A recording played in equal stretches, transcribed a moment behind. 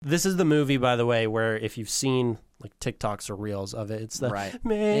This is the movie, by the way, where if you've seen like TikToks or reels of it, it's the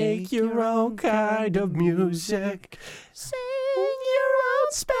make your own kind of music, sing your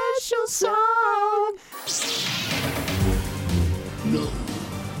own special song. No,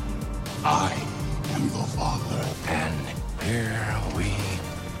 I am the father. And here we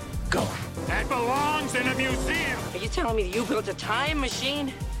go. That belongs in a museum. Are you telling me that you built a time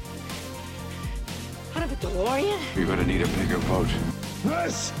machine? Out of a DeLorean? You're gonna need a bigger boat.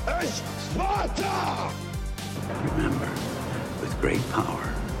 This is Sparta! Remember, with great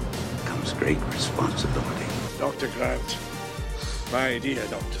power comes great responsibility. Dr. Grant, my dear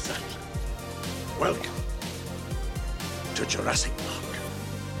Dr. Sattler, welcome to Jurassic Park.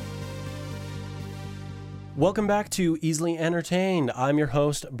 Welcome back to Easily Entertained. I'm your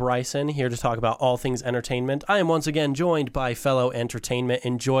host, Bryson, here to talk about all things entertainment. I am once again joined by fellow entertainment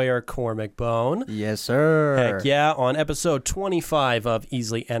enjoyer Cormac Bone. Yes, sir. Heck yeah, on episode 25 of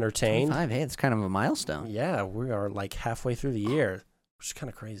Easily Entertained. 25, hey, it's kind of a milestone. Yeah, we are like halfway through the year, which is kind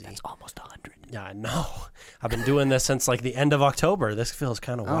of crazy. That's almost 100. Yeah, I know. I've been doing this since like the end of October. This feels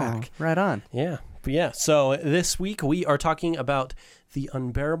kind of whack. Right on. Yeah, but yeah, so this week we are talking about The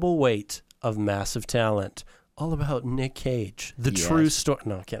Unbearable Weight of Massive Talent, all about Nick Cage, the true story.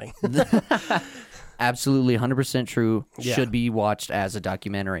 No, kidding. Absolutely 100% true. Yeah. Should be watched as a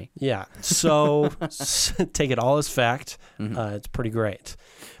documentary. Yeah, so take it all as fact. It's pretty great.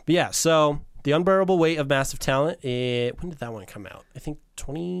 But yeah, so The Unbearable Weight of Massive Talent, when did that one come out? I think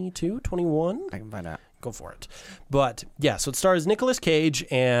 22, 21? I can find out. Go for it. But yeah, so it stars Nicolas Cage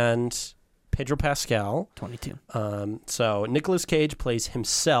and Pedro Pascal. 22. So Nicolas Cage plays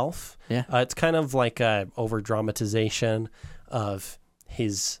himself. Yeah. It's kind of like a over-dramatization of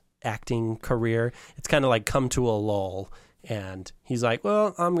his acting career. It's kind of like come to a lull. And he's like,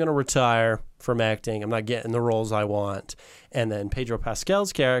 well, I'm going to retire from acting. I'm not getting the roles I want. And then Pedro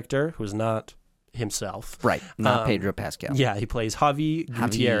Pascal's character, who's not himself. Right. Not Pedro Pascal. Yeah, he plays Javi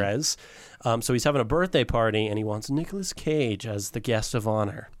Gutierrez. So he's having a birthday party, and he wants Nicolas Cage as the guest of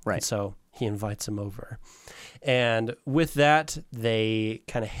honor. Right. And so he invites him over. And with that, they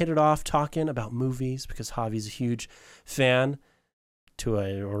kind of hit it off talking about movies because Javi's a huge fan to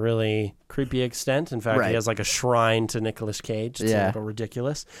a really creepy extent. In fact, he has like a shrine to Nicolas Cage. It's a little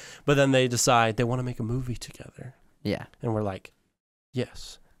ridiculous. But then they decide they want to make a movie together. Yeah. And we're like,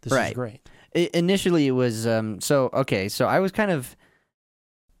 yes, this is great. Initially, it was, so I was kind of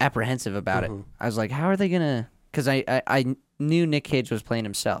apprehensive about it. I was like, how are they going to, because I knew Nick Cage was playing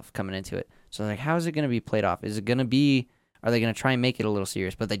himself coming into it. So I was like, how is it going to be played off? Is it going to be, are they going to try and make it a little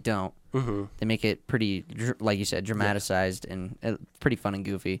serious? But they don't. They make it pretty, like you said, dramatized and pretty fun and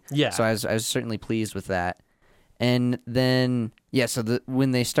goofy. Yeah. So I was certainly pleased with that. And then, so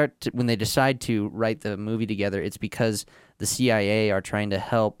when they decide to write the movie together, it's because the CIA are trying to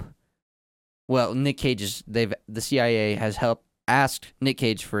help. Well, Nick Cage the CIA has asked Nick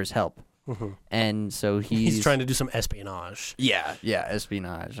Cage for his help. And so he's trying to do some espionage. Yeah,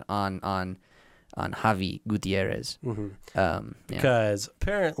 espionage on Javi Gutierrez. Because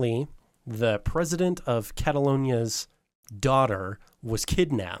apparently the president of Catalonia's daughter was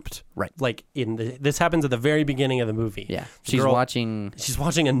kidnapped. Right. Like this happens at the very beginning of the movie. Yeah. She's watching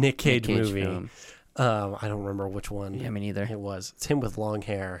a Nick Cage movie. Film. I don't remember which one. Yeah, me neither. It was. It's him with long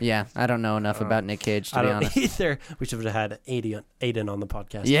hair. Yeah, I don't know enough about Nick Cage, to be honest. Either. We should have had Aiden on the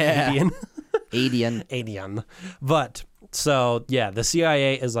podcast. Yeah. Aiden. Aiden. But, so, yeah, the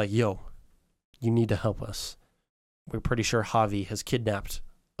CIA is like, yo, you need to help us. We're pretty sure Javi has kidnapped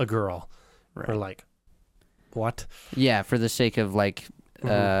a girl. Right. We're like, what? Yeah, for the sake of, like,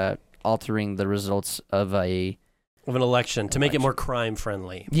 altering the results of an election to make it more crime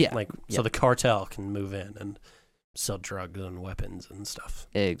friendly. Yeah. So the cartel can move in and sell drugs and weapons and stuff.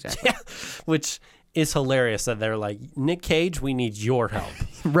 Exactly. Yeah. Which is hilarious that they're like, Nick Cage, we need your help.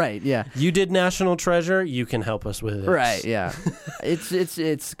 Right, yeah. You did National Treasure, you can help us with it. Right, yeah. It's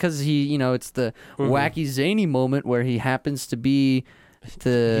because he, it's the wacky zany moment where he happens to be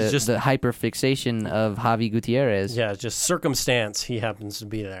the hyperfixation of Javi Gutierrez. Yeah, just circumstance he happens to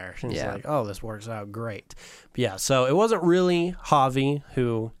be there. And he's like, oh, this works out great. But yeah, so it wasn't really Javi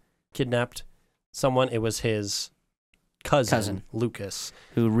who kidnapped someone. It was his cousin, Lucas.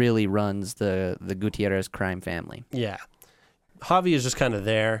 Who really runs the Gutierrez crime family. Yeah. Javi is just kind of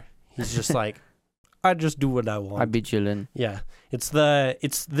there. He's just like, I just do what I want. I be chillin'. Yeah.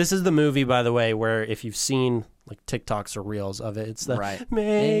 This is the movie, by the way, where if you've seen like TikToks or reels of it, it's the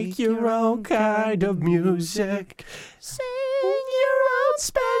make your own kind of music, sing your own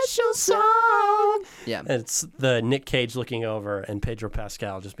special song. Yeah. And it's the Nick Cage looking over and Pedro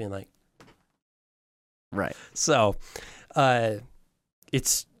Pascal just being like, right. So,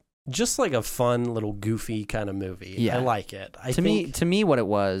 it's just like a fun little goofy kind of movie. Yeah. I like it. To me, what it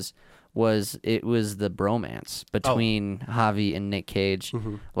was the bromance between Javi and Nick Cage.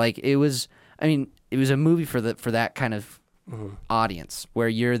 Like it was a movie for that kind of audience where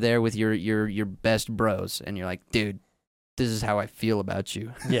you're there with your best bros and you're like, dude, this is how I feel about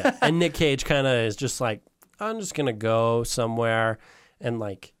you. Yeah. And Nick Cage kind of is just like, I'm just going to go somewhere. And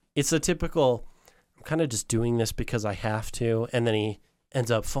like, it's a typical, I'm kind of just doing this because I have to. And then he ends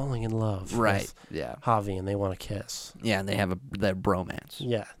up falling in love with Javi and they want to kiss. Yeah. And they have their bromance.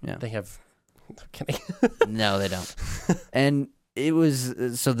 Yeah. They have, I'm kidding. No, they don't. And it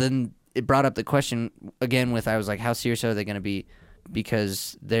was, so then it brought up the question again I was like, how serious are they going to be?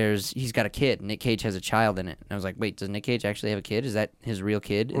 Because he's got a kid. Nick Cage has a child in it. And I was like, wait, does Nick Cage actually have a kid? Is that his real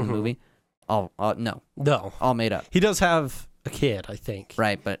kid in the movie? No. All made up. He does have a kid, I think.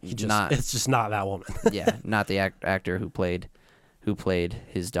 Right, but it's just not that woman. Yeah, not the actor who played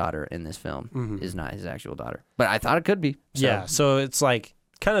his daughter in this film is not his actual daughter. But I thought it could be. So. Yeah, so it's like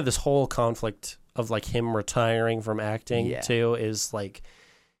kind of this whole conflict of like him retiring from acting too is like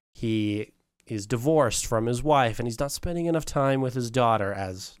he is divorced from his wife and he's not spending enough time with his daughter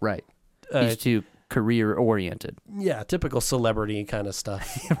as right. He's too career oriented. Yeah, typical celebrity kind of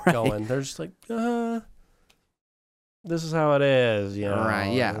stuff going. They're just like, this is how it is, you know.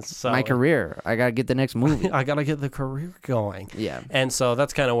 Right, yeah. So, my career. I got to get the next movie. I got to get the career going. Yeah. And so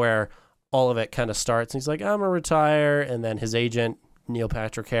that's kind of where all of it kind of starts. He's like, I'm going to retire. And then his agent, Neil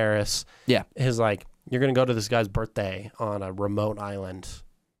Patrick Harris, is like, you're going to go to this guy's birthday on a remote island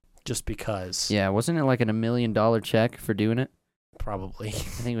just because. Yeah, wasn't it like $1 million check for doing it? Probably. I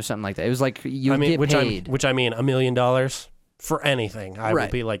think it was something like that. It was like you get paid. Which I mean, $1 million for anything. I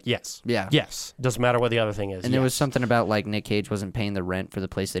would be like, yes. Yeah. Yes. Doesn't matter what the other thing is. And there was something about like Nick Cage wasn't paying the rent for the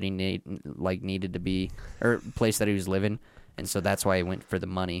place that he needed to be, or place that he was living. And so that's why he went for the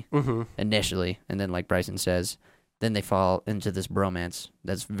money initially. And then like Bryson says, then they fall into this bromance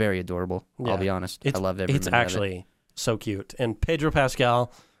that's very adorable. I'll be honest. I love every minute of it. It's actually so cute. And Pedro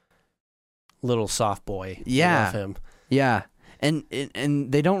Pascal, little soft boy. Yeah. I love him. Yeah.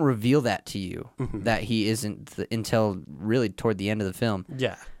 And they don't reveal that to you, that he isn't until really toward the end of the film.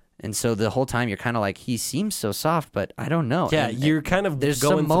 Yeah. And so the whole time you're kind of like, he seems so soft, but I don't know. Yeah, you're kind of there's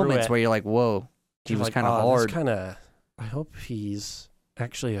going some moments through it. where you're like, whoa, he was like, kind of hard. I hope he's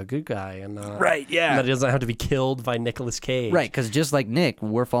actually a good guy and not, right, yeah. And that he doesn't have to be killed by Nicolas Cage. Right, because just like Nick,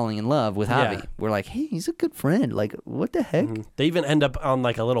 we're falling in love with Javi. Yeah. We're like, hey, he's a good friend. Like, what the heck? They even end up on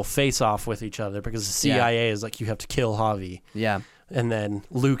like a little face-off with each other because the CIA is like, you have to kill Javi. Yeah. And then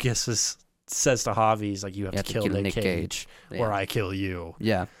Lucas says to Javi, he's like, you have to kill Nick Cage or I kill you.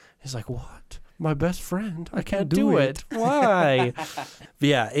 Yeah. He's like, what? My best friend. I can't do it. Why? But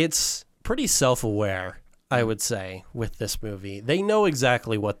yeah, it's pretty self-aware, I would say, with this movie. They know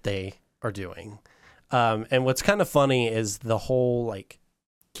exactly what they are doing. And what's kind of funny is the whole like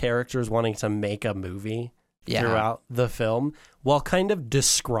characters wanting to make a movie throughout the film while kind of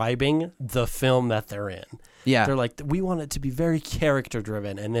describing the film that they're in. Yeah. They're like, we want it to be very character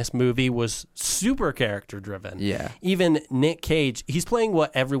driven. And this movie was super character driven. Yeah. Even Nick Cage, he's playing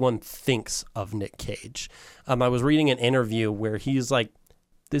what everyone thinks of Nick Cage. I was reading an interview where he's like,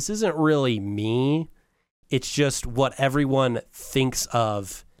 this isn't really me. It's just what everyone thinks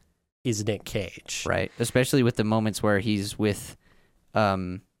of is Nick Cage. Right. Especially with the moments where he's with,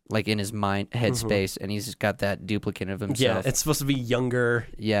 like in his mind headspace, and he's got that duplicate of himself. Yeah, it's supposed to be younger.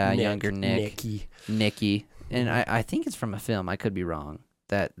 Yeah, Nick, younger Nicky. And I think it's from a film. I could be wrong.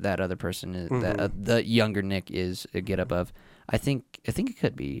 That other person is the younger Nick is a get up of. I think it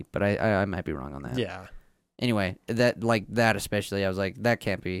could be, but I might be wrong on that. Yeah. Anyway, that especially, I was like, that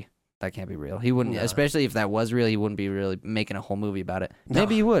can't be real. He wouldn't, especially if that was real, he wouldn't be really making a whole movie about it.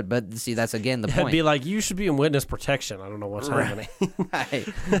 Maybe he would, but see, that's again the point. It'd be like, you should be in witness protection. I don't know what's happening. Right.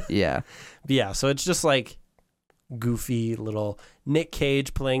 Yeah. But yeah, so it's just like goofy little Nick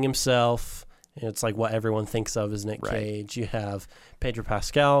Cage playing himself. And it's like what everyone thinks of as Nick Cage. You have Pedro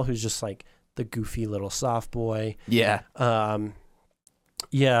Pascal, who's just like the goofy little soft boy. Yeah.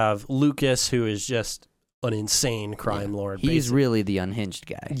 You have Lucas, who is just an insane crime lord. He's basically. Really the unhinged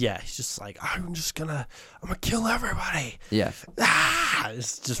guy. Yeah, he's just like, I'm gonna kill everybody. Yeah.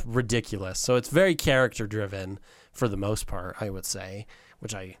 It's just ridiculous. So it's very character driven for the most part, I would say,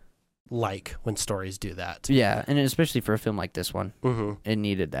 which I like when stories do that. Yeah, and especially for a film like this one, it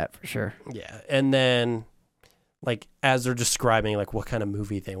needed that for sure. Yeah, and then like as they're describing like what kind of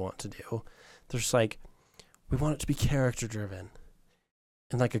movie they want to do, they're just like, we want it to be character driven.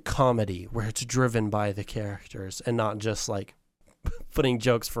 And like a comedy where it's driven by the characters and not just like putting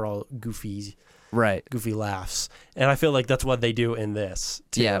jokes for all goofy Right. goofy laughs. And I feel like that's what they do in this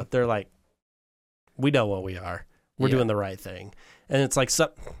too. Yeah. They're like, we know what we are. We're doing the right thing. And it's like,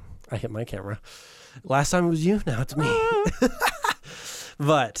 I hit my camera. Last time it was you, now it's me.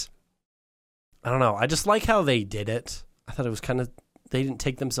 But I don't know. I just like how they did it. I thought it was they didn't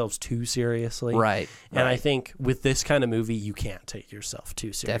take themselves too seriously. Right. And I think with this kind of movie, you can't take yourself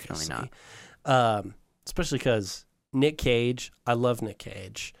too seriously. Definitely not. Especially because Nick Cage, I love Nick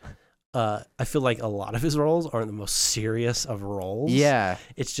Cage. I feel like a lot of his roles aren't the most serious of roles. Yeah.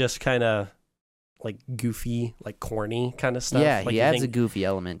 It's just kind of like goofy, like corny kind of stuff. Yeah, like he adds a goofy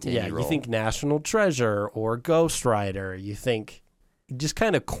element to any role. You think National Treasure or Ghost Rider. You think just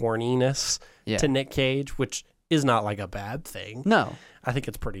kind of corniness to Nick Cage, which is not like a bad thing. No. I think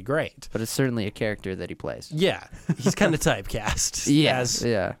it's pretty great. But it's certainly a character that he plays. Yeah. He's kind of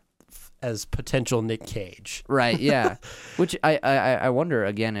typecast as potential Nick Cage. Right, yeah. Which I wonder,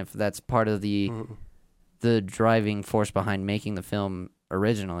 again, if that's part of the driving force behind making the film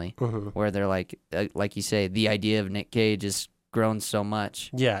originally, where they're like you say, the idea of Nick Cage has grown so much.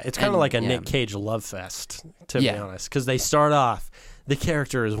 Yeah, it's kind of like a Nick Cage love fest, to be honest, because they start off, the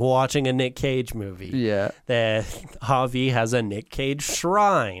character is watching a Nick Cage movie. Yeah. Javi has a Nick Cage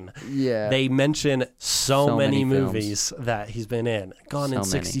shrine. Yeah. They mention so many movies that he's been in. Gone in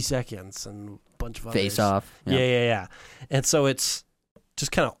 60 many. Seconds and a bunch of others. Face Off. Yeah. And so it's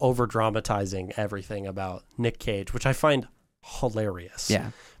just kind of over-dramatizing everything about Nick Cage, which I find hilarious. Yeah.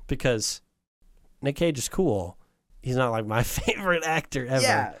 Because Nick Cage is cool. He's not like my favorite actor ever.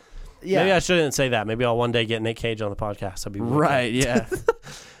 Yeah. Maybe I shouldn't say that. Maybe I'll one day get Nick Cage on the podcast. I'll be right. Yeah.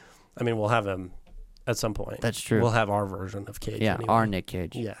 I mean, we'll have him at some point. That's true. We'll have our version of Cage. Yeah, anyway. our Nick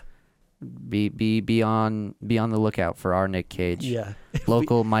Cage. Yeah. Be on the lookout for our Nick Cage. Yeah.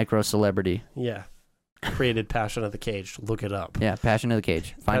 Local micro celebrity. Yeah. Created Passion of the Cage. Look it up. Yeah, Passion of the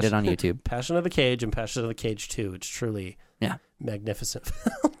Cage. Find it on YouTube. Passion of the Cage and Passion of the Cage 2. It's truly magnificent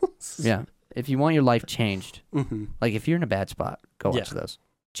films. Yeah. If you want your life changed, like if you're in a bad spot, go watch those.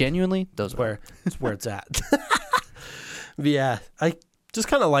 Genuinely, those are where it's at. But yeah, I just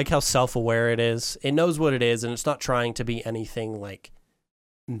kind of like how self-aware it is. It knows what it is, and it's not trying to be anything like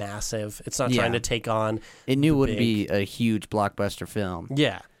massive. It's not trying to take on. It knew it wouldn't be a huge blockbuster film.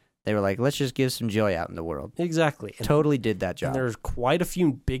 Yeah. They were like, let's just give some joy out in the world. Exactly. And totally did that job. And there's quite a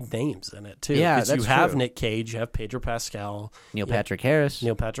few big names in it, too. Yeah, that's you have true. Nick Cage, you have Pedro Pascal. Neil Patrick Harris.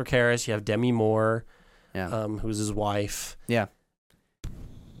 You have Demi Moore, who's his wife. Yeah.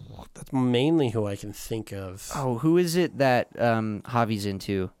 That's mainly who I can think of. Oh, who is it that Javi's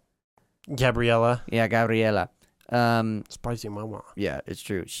into? Gabriella. Yeah, Gabriella. Spicy Mama. Yeah, it's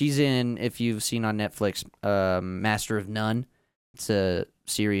true. She's in, if you've seen on Netflix, Master of None. It's a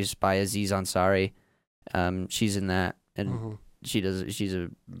series by Aziz Ansari. She's in that, and she's a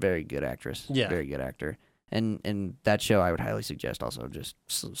very good actress. Yeah. Very good actor. And that show I would highly suggest also just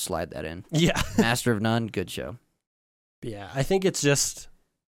slide that in. Yeah. Master of None, good show. Yeah, I think it's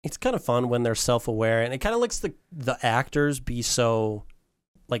kind of fun when they're self-aware, and it kind of lets the actors be so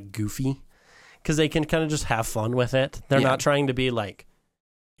like goofy because they can kind of just have fun with it. They're not trying to be like,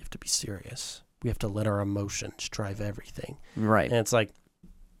 you have to be serious. We have to let our emotions drive everything. Right. And it's like,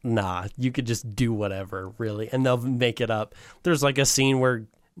 nah, you could just do whatever, really, and they'll make it up. There's like a scene where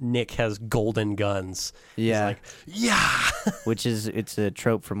Nick has golden guns. Yeah. He's like, it's a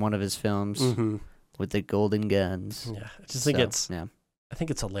trope from one of his films with the golden guns. Yeah. I just think I think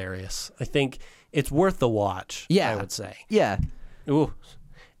it's hilarious. I think it's worth the watch, I would say. Yeah. Ooh.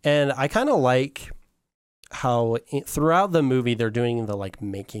 And I kind of like how throughout the movie they're doing the like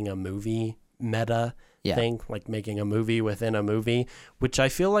making a movie meta thing, like making a movie within a movie, which I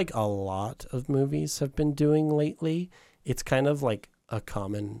feel like a lot of movies have been doing lately. It's kind of like a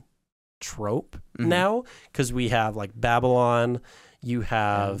common trope now, because we have like Babylon, you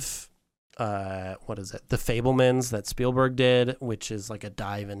have what is it? The Fabelmans that Spielberg did, which is like a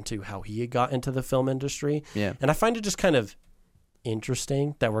dive into how he got into the film industry. Yeah. And I find it just kind of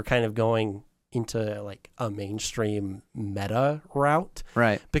interesting that we're kind of going into like a mainstream meta route.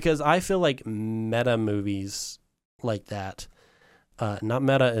 Right. Because I feel like meta movies like that, not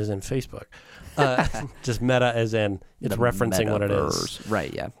meta as in Facebook, just meta as in it's referencing what it is.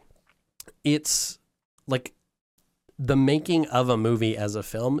 Right, yeah. It's like the making of a movie as a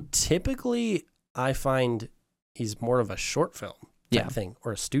film, typically I find is more of a short film type thing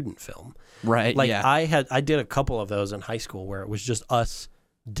or a student film. Right, like I did a couple of those in high school where it was just us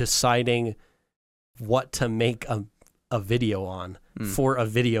deciding what to make a video on for a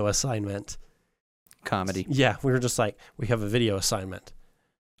video assignment. Comedy. Yeah, we were just like, we have a video assignment.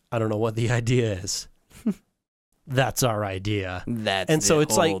 I don't know what the idea is. that's our idea. That's and so the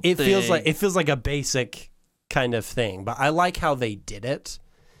it's like whole it thing. feels like a basic kind of thing. But I like how they did it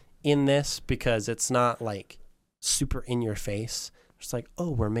in this because it's not like super in your face. It's like, oh,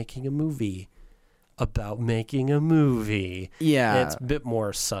 we're making a movie about making a movie. Yeah. It's a bit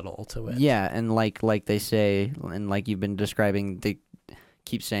more subtle to it. Yeah, and like they say, and like you've been describing, they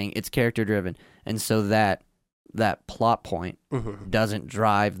keep saying it's character driven, and so that plot point doesn't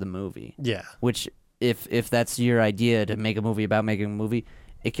drive the movie. Yeah. Which if that's your idea to make a movie about making a movie,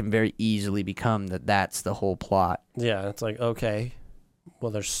 it can very easily become that's the whole plot. Yeah, it's like, okay,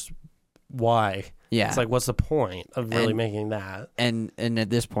 well, there's why. Yeah. It's like, what's the point of really making that? And at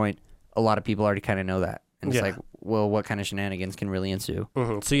this point, a lot of people already kind of know that. And it's Yeah. like, well, what kind of shenanigans can really ensue?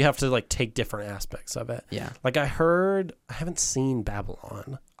 So you have to like take different aspects of it. Yeah. Like I haven't seen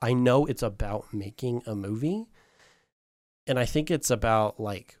Babylon. I know it's about making a movie. And I think it's about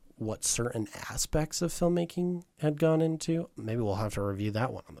like what certain aspects of filmmaking had gone into. Maybe we'll have to review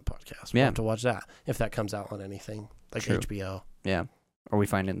that one on the podcast. We'll have to watch that if that comes out on anything like True. HBO. Yeah. Or we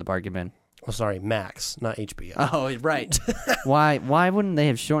find it in the bargain bin. Oh, sorry, Max, not HBO. Oh, right. Why wouldn't they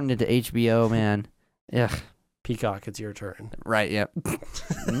have shortened it to HBO, man? Ugh. Peacock, it's your turn. Right, yep.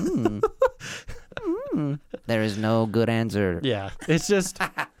 There is no good answer. Yeah, it's just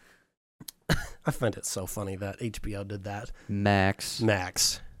I find it so funny that HBO did that. Max.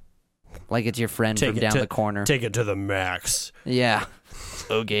 Like it's your friend from down the corner. Take it to the max. Yeah.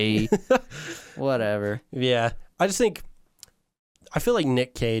 Okay. Whatever. Yeah. I feel like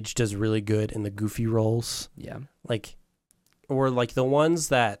Nick Cage does really good in the goofy roles. Yeah. Or the ones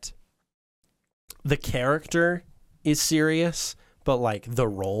that the character is serious, but like the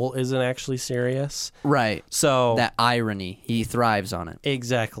role isn't actually serious. Right. So that irony, he thrives on it.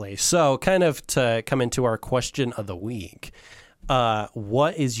 Exactly. So kind of to come into our question of the week,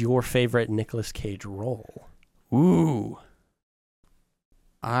 what is your favorite Nicolas Cage role? Ooh.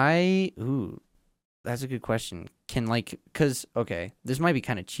 That's a good question. Because, okay, this might be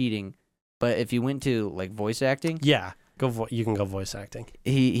kind of cheating, but if you went to, like, voice acting. Yeah, you can go voice acting.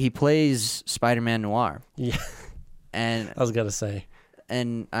 He plays Spider-Man Noir. Yeah. And I was going to say.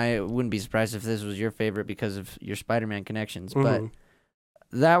 And I wouldn't be surprised if this was your favorite because of your Spider-Man connections, but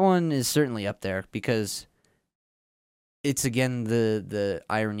that one is certainly up there because it's, again, the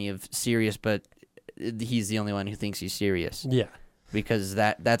irony of serious, but he's the only one who thinks he's serious. Yeah. Because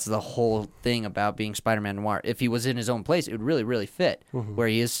that's the whole thing about being Spider-Man Noir. If he was in his own place, it would really, really fit, where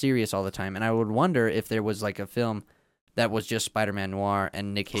he is serious all the time. And I would wonder if there was like a film that was just Spider-Man Noir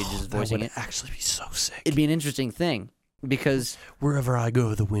and Nick Cage is voicing it. That would actually be so sick. It'd be an interesting thing because wherever I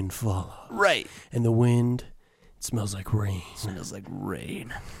go, the wind follows. Right. And the wind, it smells like rain. Smells like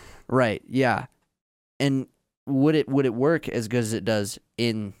rain. Right. Yeah. And would it work as good as it does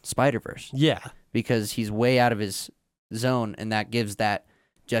in Spider-Verse? Yeah. Because he's way out of his zone, and that gives that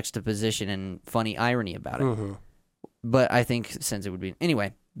juxtaposition and funny irony about it. But I think since it would be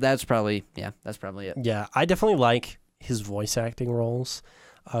anyway, that's probably it. Yeah, I definitely like his voice acting roles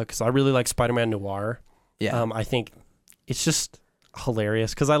because I really like Spider-Man Noir. Yeah, I think it's just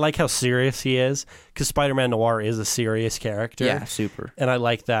hilarious because I like how serious he is because Spider-Man Noir is a serious character. Yeah, super. And I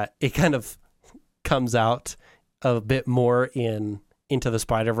like that it kind of comes out a bit more in Into the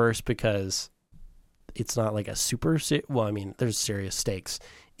Spider-Verse because it's not like a super well, I mean, there's serious stakes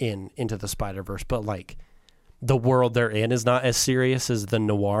in Into the Spider-Verse, but like the world they're in is not as serious as the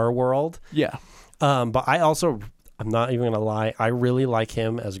noir world. Yeah. But I'm not even gonna lie, I really like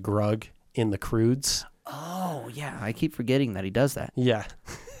him as Grug in The Croods. Oh yeah, I keep forgetting that he does that. Yeah.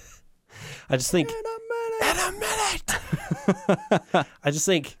 I just think in a minute. I just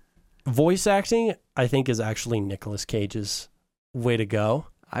think voice acting, I think, is actually Nicolas Cage's way to go.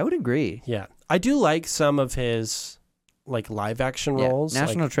 I would agree. Yeah. I do like some of his like live action roles.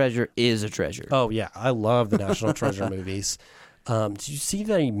 National Treasure is a treasure. Oh yeah, I love the National Treasure movies. Did you see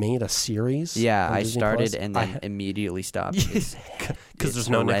that he made a series? Yeah, on I Disney started Plus? and then immediately stopped. Because there's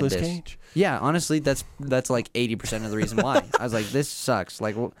no Nicolas horrendous. Cage. Yeah, honestly, that's like 80% of the reason why. I was like, this sucks.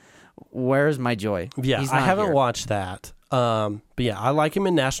 Like, where's my joy? Yeah, He's I not haven't here. watched that. But yeah, I like him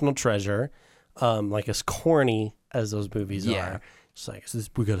in National Treasure. Like as corny as those movies are. It's like,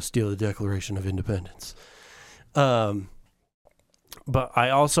 we got to steal the Declaration of Independence. But I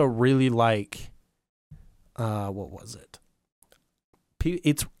also really like, what was it?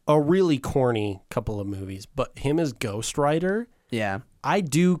 It's a really corny couple of movies, but him as Ghost Rider, Yeah. I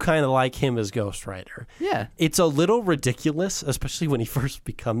do kind of like him as Ghost Rider. Yeah. It's a little ridiculous, especially when he first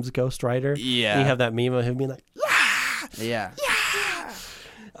becomes Ghost Rider. Yeah. You have that meme of him being like, Yeah.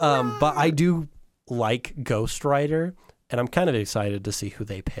 but I do like Ghost Rider, and I'm kind of excited to see who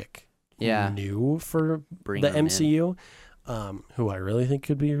they pick new for Bring the him in. MCU. Who I really think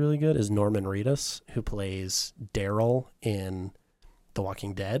could be really good is Norman Reedus, who plays Daryl in The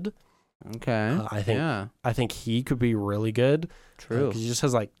Walking Dead. Okay. I think he could be really good. True. Because he just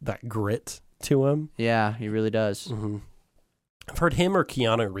has like that grit to him. Yeah, he really does. Mm-hmm. I've heard him or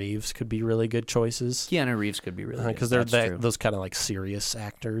Keanu Reeves could be really good choices. Keanu Reeves could be really good. Because they're those kind of like serious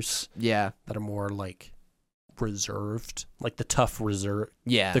actors. Yeah. That are more like reserved, like the tough reserve.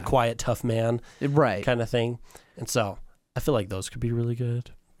 Yeah. The quiet tough man. Right. Kind of thing. And so I feel like those could be really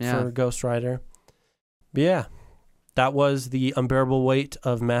good for Ghost Rider. But yeah, that was the unbearable weight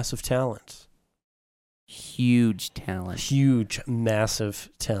of massive talent. Huge talent. Huge, massive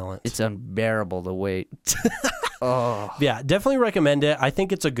talent. It's unbearable the weight. Oh. Yeah, definitely recommend it. I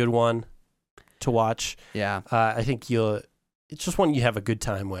think it's a good one to watch. Yeah. I think it's just one you have a good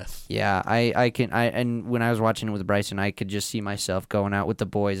time with. Yeah, and when I was watching it with Bryson, I could just see myself going out with the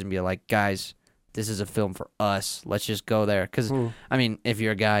boys and be like, guys, this is a film for us. Let's just go there. Because, I mean, if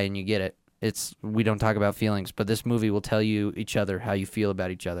you're a guy and you get it, we don't talk about feelings, but this movie will tell you each other how you feel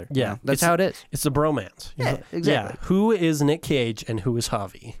about each other. Yeah. You know? That's how it is. It's a bromance. Yeah, exactly. Yeah. Who is Nick Cage and who is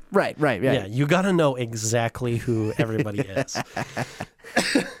Javi? Right. Yeah, you got to know exactly who everybody is.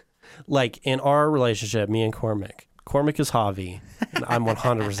 Like, in our relationship, me and Cormac is Javi, and I'm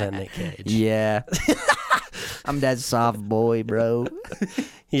 100% Nick Cage. Yeah. I'm that soft boy, bro.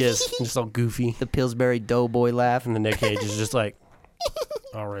 He is. Just all goofy. The Pillsbury Doughboy laugh. And the Nick Cage is just like,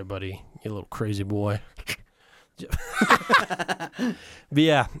 all right, buddy, you little crazy boy. But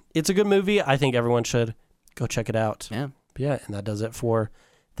yeah, it's a good movie. I think everyone should go check it out. Yeah. But yeah, and that does it for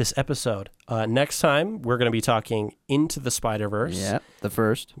this episode. Next time, we're going to be talking Into the Spider-Verse. Yep, the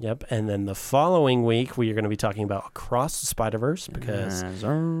first. Yep, and then the following week, we are going to be talking about Across the Spider-Verse, because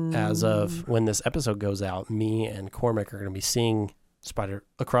as of when this episode goes out, me and Cormac are going to be seeing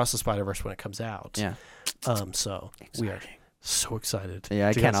Across the Spider-Verse when it comes out. Yeah. So we are so excited. Yeah,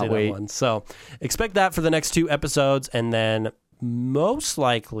 I to cannot see that wait. one. So expect that for the next 2 episodes, and then most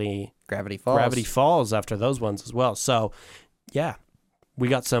likely Gravity Falls after those ones as well. So yeah, we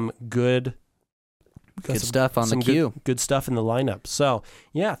got some good stuff on the queue. Good stuff in the lineup. So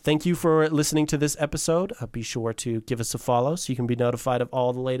yeah, thank you for listening to this episode. Be sure to give us a follow so you can be notified of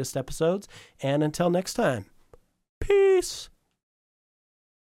all the latest episodes. And until next time, peace.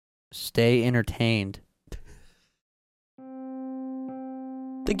 Stay entertained.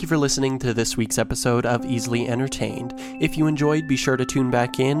 Thank you for listening to this week's episode of Easily Entertained. If you enjoyed, be sure to tune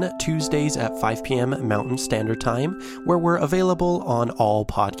back in Tuesdays at 5 p.m. Mountain Standard Time, where we're available on all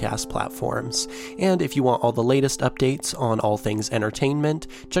podcast platforms. And if you want all the latest updates on all things entertainment,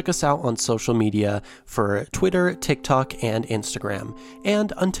 check us out on social media for Twitter, TikTok, and Instagram.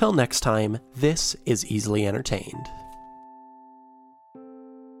 And until next time, this is Easily Entertained.